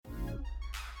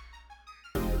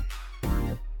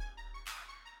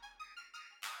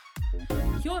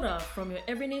Kia ora from your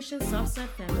Every Nation Southside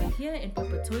family here in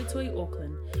Papatoetoe,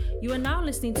 Auckland. You are now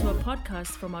listening to a podcast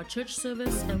from our church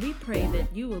service, and we pray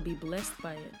that you will be blessed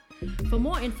by it. For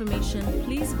more information,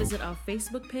 please visit our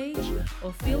Facebook page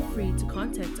or feel free to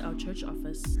contact our church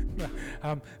office.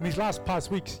 In these past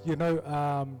weeks,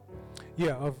 I've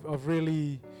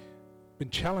really been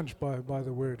challenged by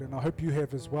the word, and I hope you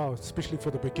have as well, especially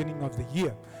for the beginning of the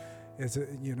year.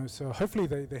 So hopefully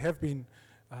they have been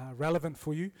relevant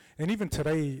for you, and even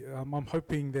today, I'm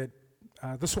hoping that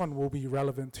this one will be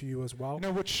relevant to you as well.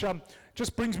 Which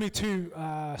just brings me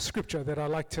to scripture that I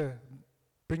like to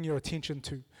bring your attention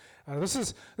to. This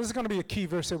is going to be a key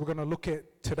verse that we're going to look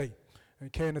at today.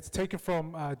 Okay, and it's taken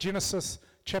from Genesis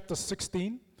chapter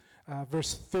 16,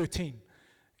 verse 13.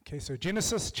 Okay, so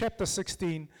Genesis chapter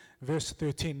 16, verse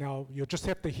 13. Now, you'll just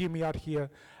have to hear me out here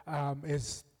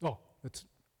as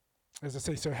I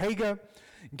say. So Hagar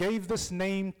gave this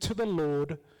name to the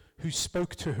Lord who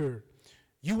spoke to her.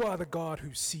 You are the God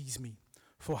who sees me.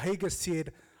 For Hagar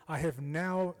said, I have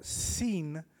now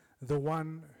seen the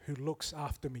one who looks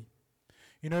after me.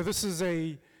 This is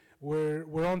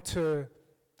we're on to,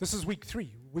 this is week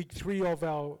three of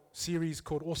our series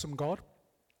called Awesome God.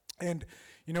 And,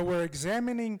 we're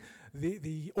examining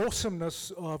the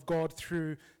awesomeness of God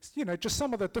through, just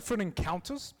some of the different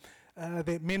encounters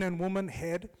that men and women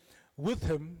had with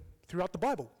him throughout the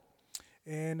Bible.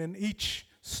 And in each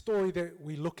story that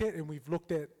we look at, and we've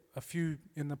looked at a few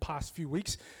in the past few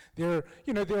weeks, there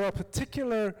are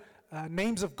particular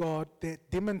names of God that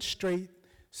demonstrate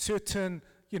certain,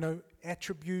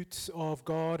 attributes of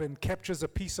God and captures a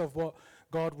piece of what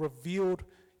God revealed,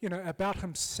 about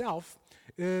himself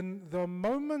in the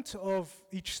moment of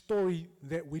each story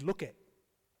that we look at.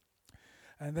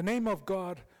 And the name of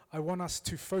God I want us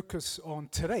to focus on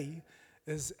today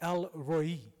is El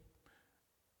Roi.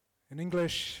 In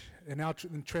English,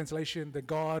 in translation, the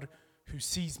God who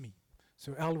sees me.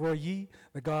 So El Roi,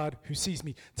 the God who sees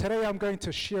me. Today I'm going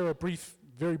to share a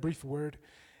very brief word,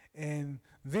 and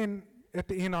then at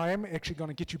the end I am actually going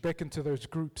to get you back into those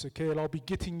groups, okay? And I'll be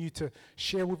getting you to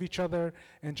share with each other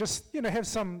and just, have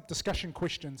some discussion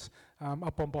questions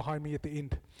up on behind me at the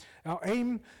end. Our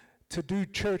aim to do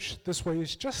church this way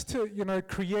is just to,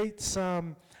 create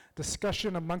some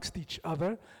discussion amongst each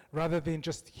other rather than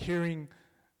just hearing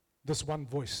this one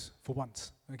voice for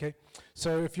once, okay?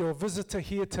 So if you're a visitor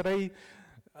here today,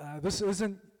 this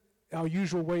isn't our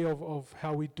usual way of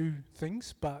how we do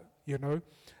things, but,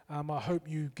 I hope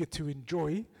you get to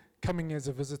enjoy coming as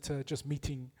a visitor, just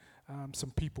meeting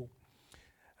some people.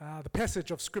 The passage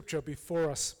of scripture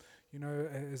before us,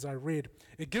 as I read,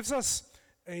 it gives us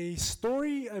a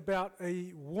story about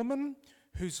a woman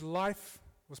whose life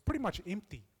was pretty much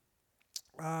empty,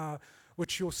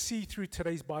 which you'll see through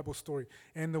today's Bible story.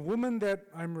 And the woman that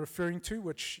I'm referring to,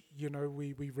 which,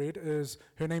 we read,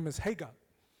 her name is Hagar.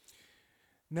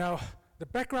 Now, the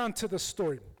background to the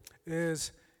story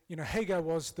is, Hagar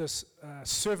was this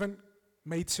servant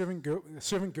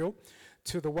girl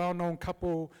to the well-known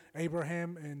couple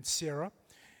Abraham and Sarah.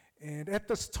 And at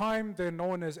this time, they're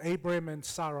known as Abraham and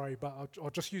Sarai, but I'll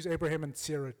just use Abraham and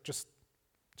Sarah just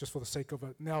for the sake of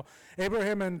it. Now,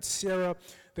 Abraham and Sarah,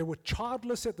 they were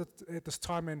childless at this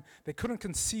time, and they couldn't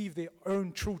conceive their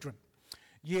own children.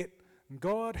 Yet,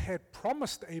 God had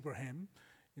promised Abraham,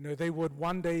 they would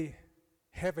one day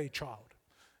have a child.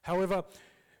 However,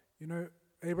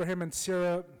 Abraham and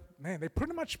Sarah, they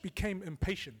pretty much became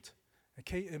impatient.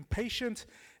 Okay, impatient.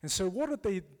 And so what did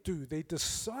they do? They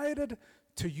decided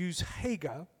to use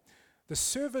Hagar, the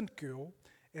servant girl,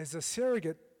 as a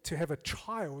surrogate to have a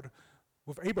child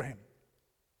with Abraham.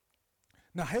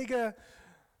 Now, Hagar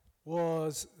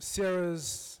was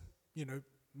Sarah's,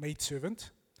 maidservant.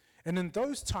 And in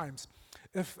those times,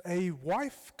 if a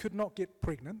wife could not get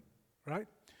pregnant, right,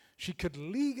 she could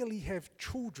legally have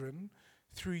children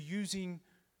through using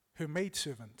her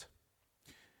maidservant.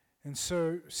 And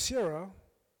so Sarah,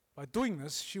 by doing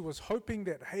this, she was hoping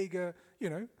that Hagar,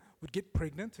 would get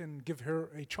pregnant and give her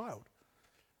a child.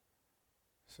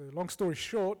 So long story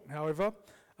short, however,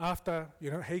 after,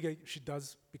 Hagar, she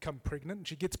does become pregnant, and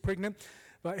she gets pregnant,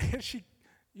 but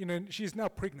she's now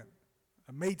pregnant,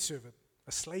 a maidservant,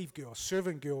 a slave girl, a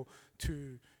servant girl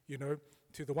to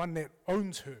the one that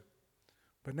owns her.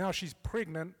 But now she's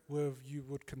pregnant with, you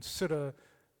would consider,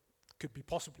 could be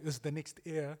possibly, is the next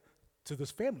heir to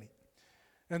this family.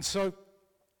 And so,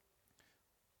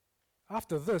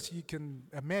 after this, you can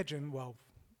imagine,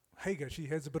 Hagar, she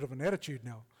has a bit of an attitude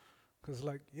now. Because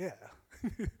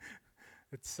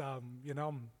it's,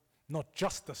 I'm not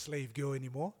just a slave girl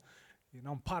anymore.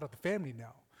 I'm part of the family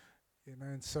now.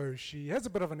 And so she has a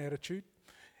bit of an attitude.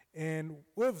 And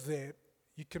with that,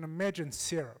 you can imagine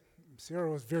Sarah.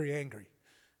 Sarah was very angry.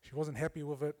 She wasn't happy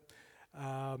with it.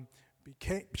 And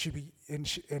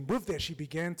with that, she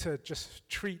began to just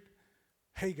treat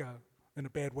Hagar in a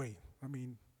bad way. I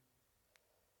mean,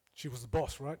 she was the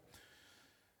boss, right?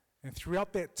 And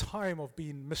throughout that time of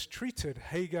being mistreated,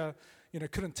 Hagar,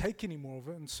 couldn't take any more of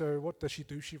it. And so what does she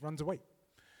do? She runs away.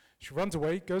 She runs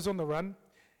away, goes on the run,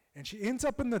 and she ends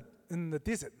up in the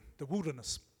desert, the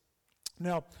wilderness.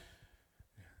 Now,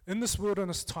 in this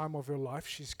wilderness time of her life,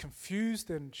 she's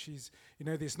confused, and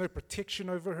there's no protection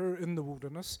over her in the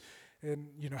wilderness. And,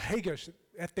 Hagar,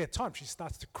 at that time, she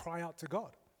starts to cry out to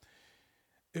God.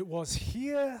 It was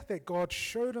here that God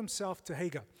showed himself to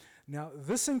Hagar. Now,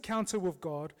 this encounter with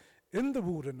God in the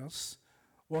wilderness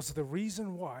was the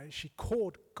reason why she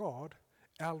called God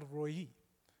El Roi,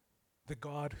 the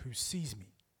God who sees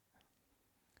me.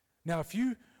 Now, if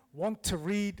you want to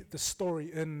read the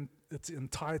story in its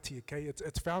entirety, okay,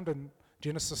 it's found in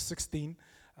Genesis 16,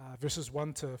 verses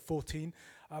 1 to 14.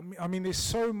 I mean, there's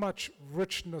so much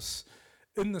richness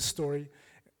in the story,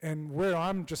 and where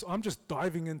I'm just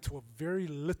diving into a very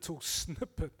little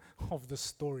snippet of the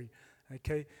story.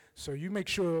 Okay, so you make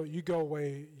sure you go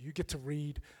away, you get to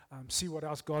read, see what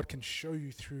else God can show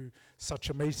you through such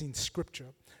amazing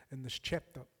scripture in this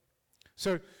chapter.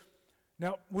 So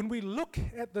now, when we look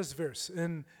at this verse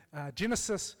in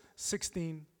Genesis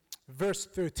 16, verse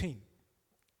 13,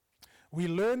 we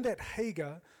learn that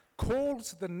Hagar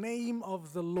calls the name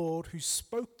of the Lord who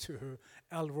spoke to her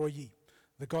El Roi,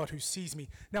 the God who sees me.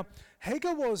 Now,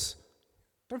 Hagar was,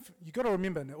 you got to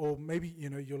remember, or maybe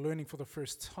you're learning for the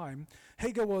first time,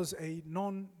 Hagar was a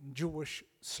non-Jewish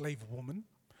slave woman.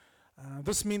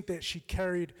 This meant that she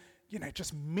carried,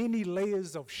 just many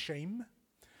layers of shame.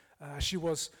 She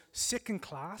was second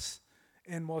class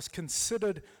and was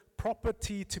considered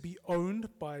property to be owned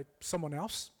by someone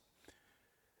else.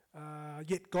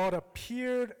 Yet God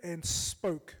appeared and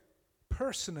spoke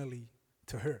personally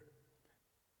to her.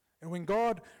 And when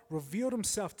God revealed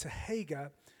himself to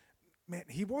Hagar, man,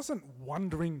 he wasn't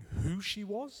wondering who she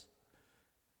was.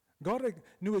 God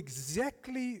knew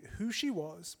exactly who she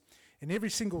was and every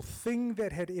single thing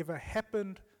that had ever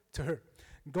happened to her.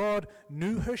 God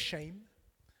knew her shame.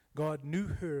 God knew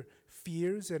her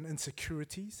fears and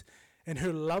insecurities and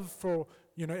her love for,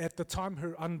 at the time,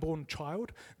 her unborn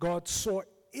child. God saw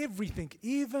everything,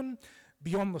 even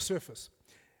beyond the surface.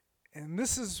 And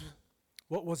this is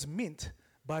what was meant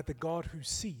by the God who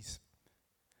sees.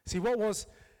 See, what was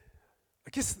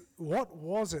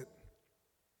it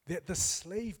that the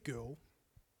slave girl,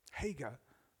 Hagar,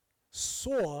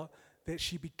 saw that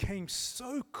she became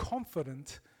so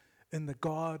confident in the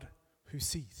God who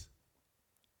sees?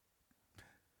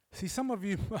 See, some of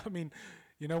you,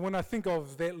 when I think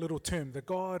of that little term, the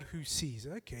God who sees,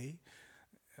 okay,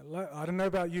 I don't know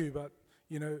about you, but,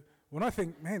 when I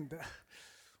think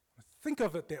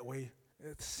of it that way,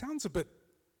 it sounds a bit,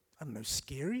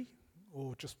 scary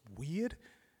or just weird,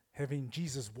 having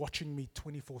Jesus watching me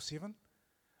 24/7.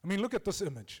 Look at this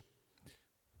image.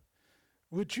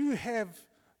 Would you have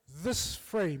this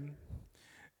frame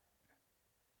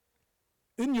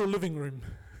in your living room?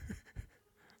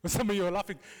 Some of you are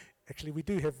laughing. Actually, we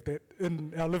do have that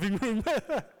in our living room.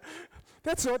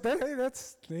 That's what,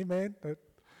 hey man,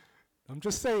 I'm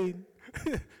just saying,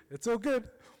 it's all good.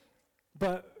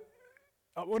 But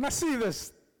when I see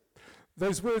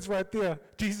those words right there,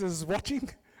 Jesus is watching,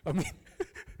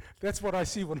 that's what I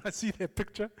see when I see that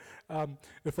picture,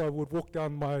 if I would walk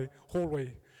down my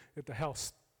hallway at the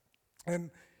house. And,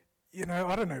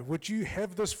 I don't know, would you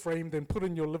have this framed and put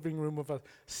in your living room with a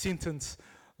sentence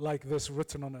like this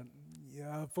written on it?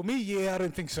 Yeah, for me, I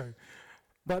don't think so.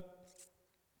 But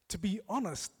to be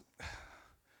honest,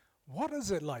 what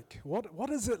is it like? What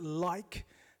is it like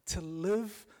to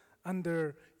live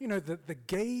under, the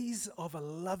gaze of a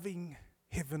loving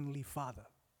Heavenly Father?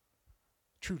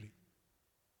 Truly.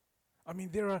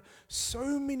 There are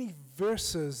so many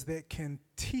verses that can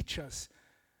teach us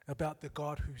about the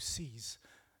God who sees.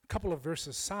 A couple of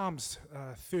verses, Psalms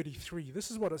 33. This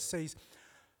is what it says.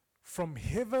 From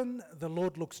heaven the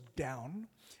Lord looks down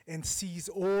and sees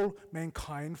all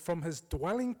mankind. From his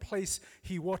dwelling place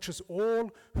he watches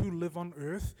all who live on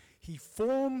earth. He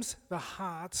forms the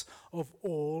hearts of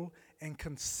all and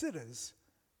considers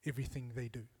everything they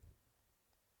do.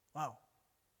 Wow.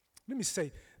 Let me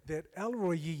say that El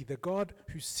Roi, the God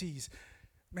who sees,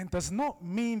 does not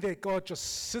mean that God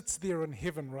just sits there in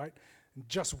heaven, right,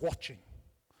 just watching,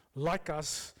 like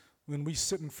us when we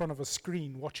sit in front of a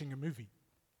screen watching a movie.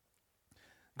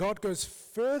 God goes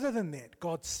further than that.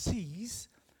 God sees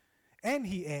and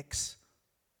he acts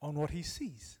on what he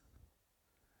sees.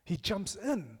 He jumps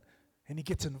in and he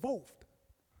gets involved.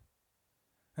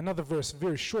 Another verse,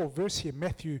 very short verse here,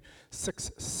 Matthew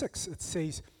 6:6. It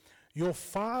says, "Your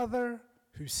Father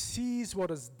who sees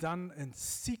what is done in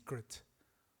secret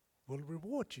will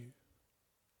reward you."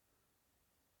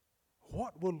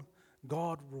 What will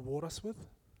God reward us with?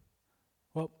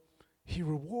 Well, He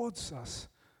rewards us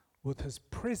with His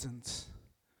presence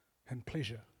and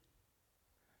pleasure.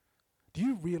 Do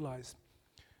you realize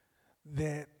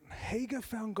that Hagar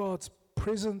found God's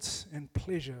presence and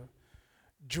pleasure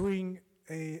during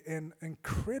an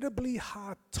incredibly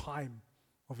hard time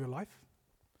of your life?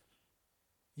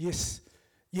 Yes,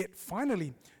 yet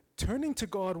finally, turning to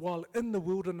God while in the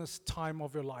wilderness time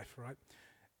of your life, right?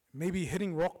 Maybe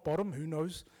hitting rock bottom, who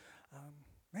knows?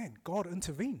 God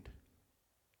intervened.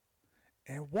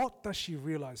 And what does she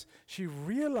realize? She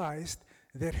realized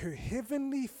that her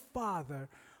heavenly Father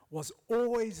was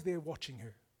always there watching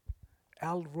her.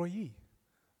 El Roi,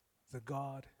 the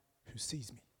God who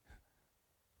sees me.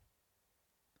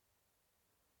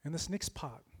 And this next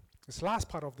part, this last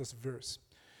part of this verse,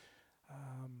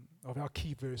 of our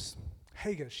key verse,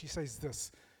 Hagar, she says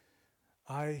this,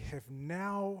 "I have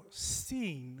now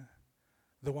seen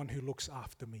the one who looks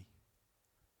after me."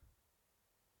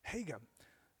 Hagar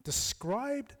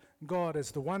described God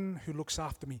as the one who looks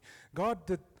after me. God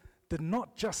did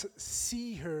not just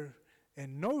see her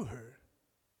and know her.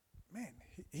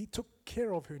 He took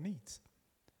care of her needs.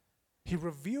 He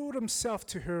revealed himself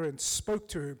to her and spoke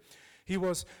to her. He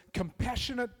was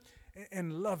compassionate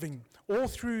and loving all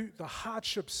through the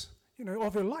hardships,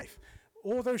 of her life.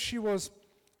 Although she was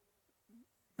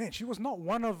not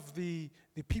one of the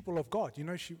people of God.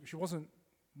 She wasn't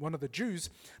one of the Jews.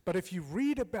 But if you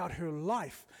read about her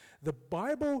life, the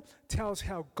Bible tells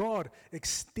how God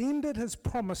extended His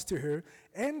promise to her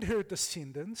and her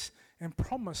descendants and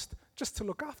promised just to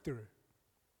look after her.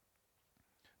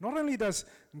 Not only does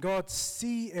God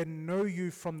see and know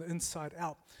you from the inside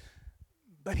out,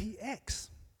 but He acts.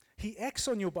 He acts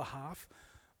on your behalf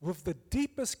with the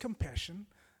deepest compassion,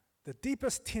 the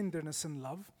deepest tenderness and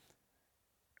love.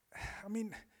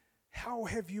 How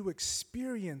have you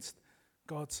experienced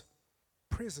God's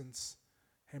presence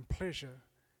and pleasure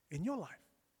in your life?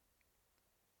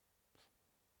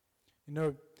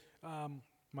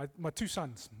 My two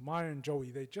sons, Maya and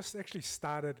Joey, they just actually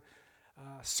started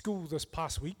school this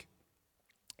past week.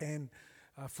 And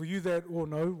for you that all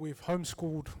know, we've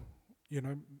homeschooled,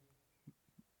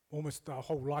 almost our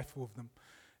whole life with them.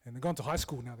 And they've gone to high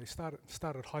school now. They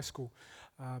started high school.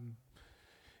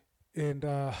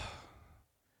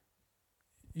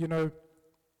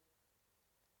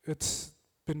 It's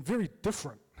been very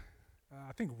different.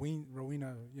 I think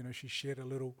Rowena, she shared a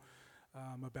little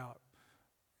about,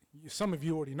 some of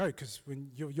you already know, because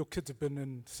when your kids have been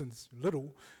in since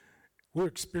little, we're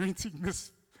experiencing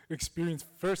this experience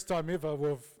first time ever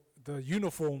with the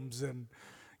uniforms and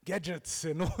gadgets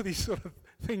and all these sort of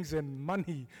things, and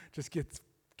money just keeps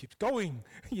going,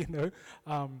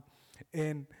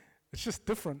 and it's just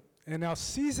different. And our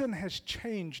season has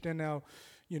changed, and our,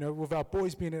 with our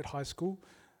boys being at high school,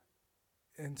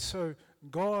 and so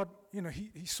God,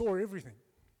 He saw everything.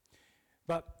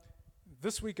 But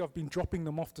this week I've been dropping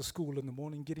them off to school in the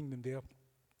morning, getting them there,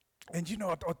 and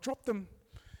I dropped them.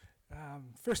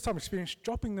 First time experience,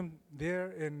 dropping them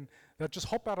there, and they'd just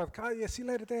hop out of the car. "Yeah, see you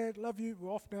later, Dad. Love you.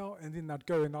 We're off now." And then they'd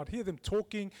go, and I'd hear them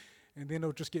talking, and then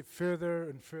it'll just get further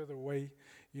and further away,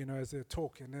 as they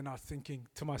talk. And then I'm thinking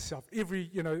to myself,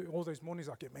 all those mornings,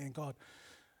 I get, God,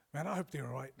 I hope they're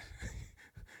all right.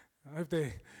 I hope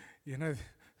they're,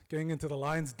 going into the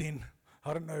lion's den.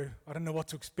 I don't know what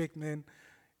to expect, man,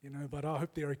 but I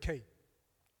hope they're okay.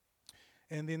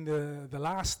 And then the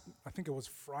last, I think it was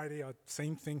Friday,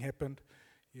 same thing happened.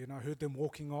 I heard them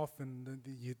walking off, and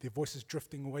their voices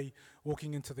drifting away,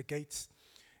 walking into the gates.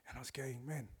 And I was going,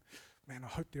 man, I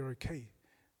hope they're okay.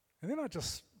 And then I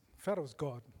just felt it was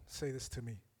God say this to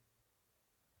me.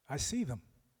 I see them.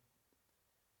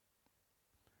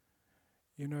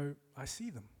 I see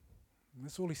them. And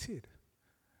that's all He said.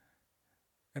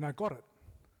 And I got it.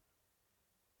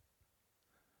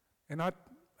 And I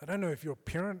don't know if you're a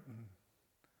parent and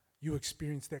you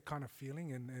experience that kind of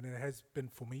feeling, and it has been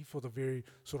for me for the very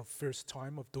sort of first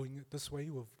time of doing it this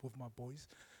way with my boys.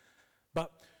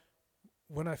 But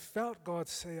when I felt God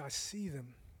say, I see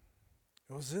them,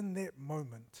 it was in that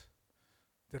moment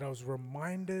that I was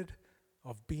reminded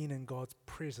of being in God's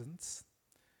presence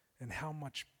and how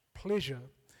much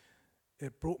pleasure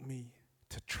it brought me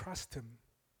to trust Him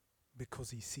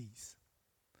because He sees.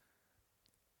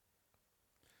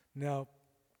 Now,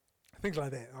 things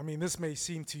like that. This may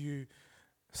seem to you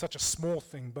such a small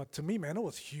thing, but to me, man, it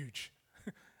was huge.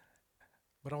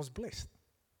 But I was blessed.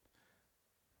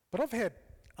 But I've had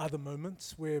other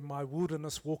moments where my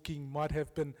wilderness walking might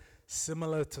have been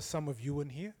similar to some of you in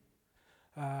here.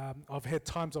 I've had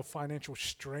times of financial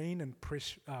strain and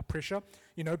pressure.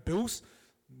 You know, bills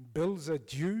are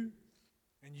due,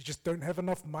 and you just don't have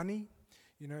enough money.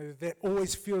 You know, that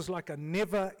always feels like a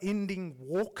never-ending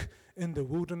walk in the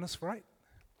wilderness, right?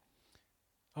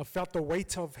 I've felt the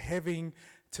weight of having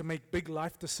to make big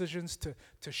life decisions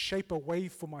to shape a way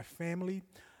for my family,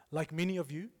 like many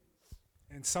of you.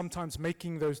 And sometimes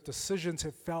making those decisions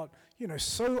have felt,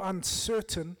 so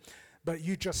uncertain, but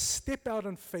you just step out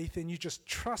in faith and you just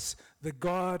trust the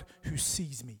God who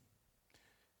sees me.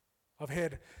 I've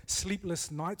had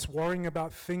sleepless nights worrying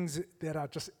about things that are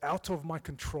just out of my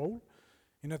control.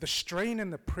 The strain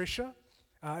and the pressure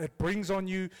it brings on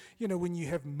you, when you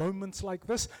have moments like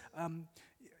this.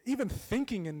 Even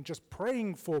thinking and just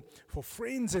praying for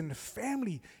friends and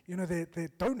family,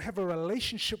 that don't have a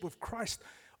relationship with Christ,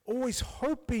 always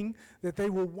hoping that they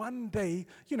will one day,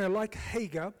 like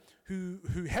Hagar,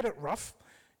 who had it rough,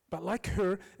 but like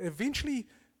her, eventually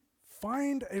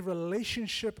find a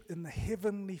relationship in the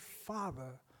Heavenly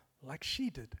Father like she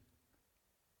did.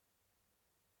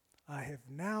 I have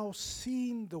now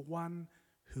seen the one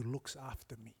who looks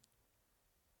after me.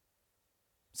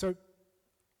 So,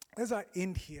 as I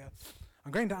end here,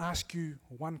 I'm going to ask you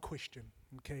one question,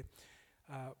 okay?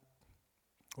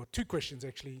 Or two questions,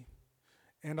 actually.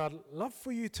 And I'd love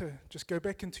for you to just go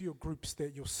back into your groups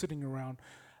that you're sitting around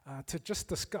to just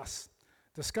discuss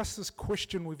this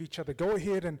question with each other. Go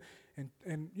ahead and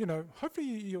hopefully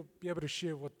you'll be able to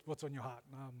share what's on your heart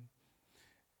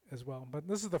as well. But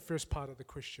this is the first part of the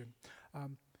question.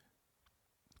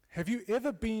 Have you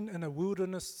ever been in a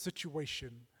wilderness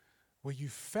situation where you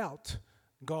felt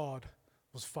God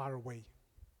was far away?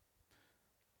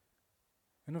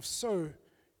 And if so,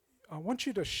 I want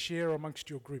you to share amongst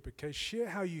your group, okay? Share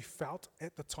how you felt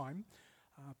at the time.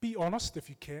 Be honest if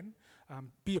you can.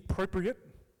 Be appropriate,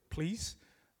 please,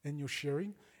 in your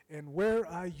sharing. And where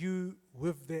are you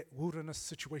with that wilderness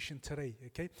situation today,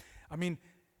 okay? I mean,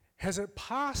 has it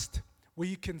passed where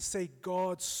you can say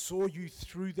God saw you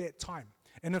through that time?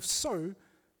 And if so,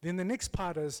 then the next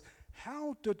part is,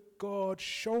 how did God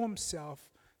show himself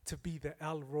to be the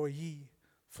El Roi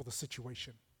for the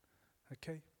situation?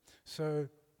 Okay? So,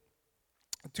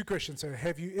 two questions. So,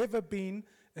 have you ever been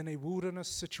in a wilderness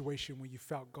situation where you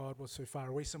felt God was so far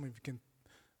away? Some of you can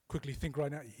quickly think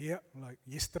right now, yeah, like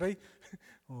yesterday,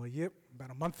 or yep,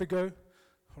 about a month ago,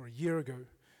 or a year ago.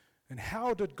 And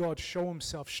how did God show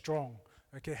himself strong?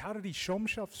 Okay, how did he show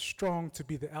himself strong to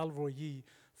be the El Roi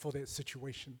for that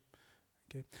situation?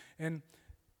 Okay, and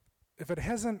if it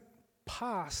hasn't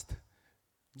passed,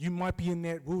 you might be in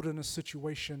that wilderness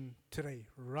situation today,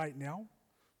 right now,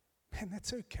 and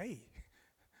that's okay.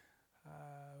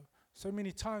 So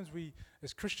many times we,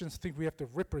 as Christians, think we have to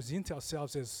represent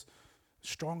ourselves as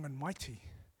strong and mighty,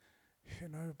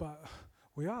 but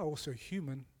we are also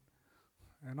human,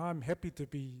 and I'm happy to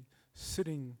be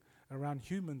sitting around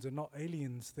humans and not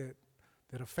aliens that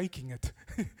are faking it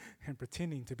and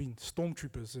pretending to be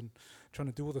stormtroopers and trying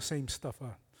to do all the same stuff.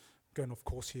 Going off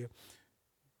course here.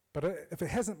 But if it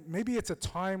hasn't, maybe it's a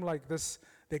time like this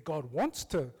that God wants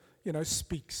to,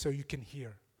 speak so you can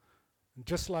hear. And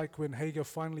just like when Hagar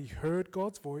finally heard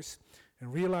God's voice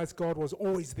and realized God was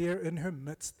always there in her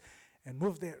midst, and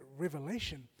with that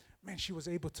revelation, man, she was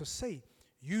able to say,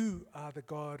 "You are the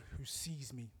God who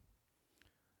sees me.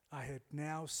 I had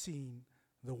now seen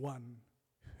the one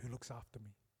who looks after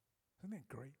me." Isn't that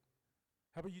great?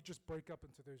 How about you just break up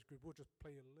into those groups? We'll just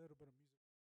play a little bit of music.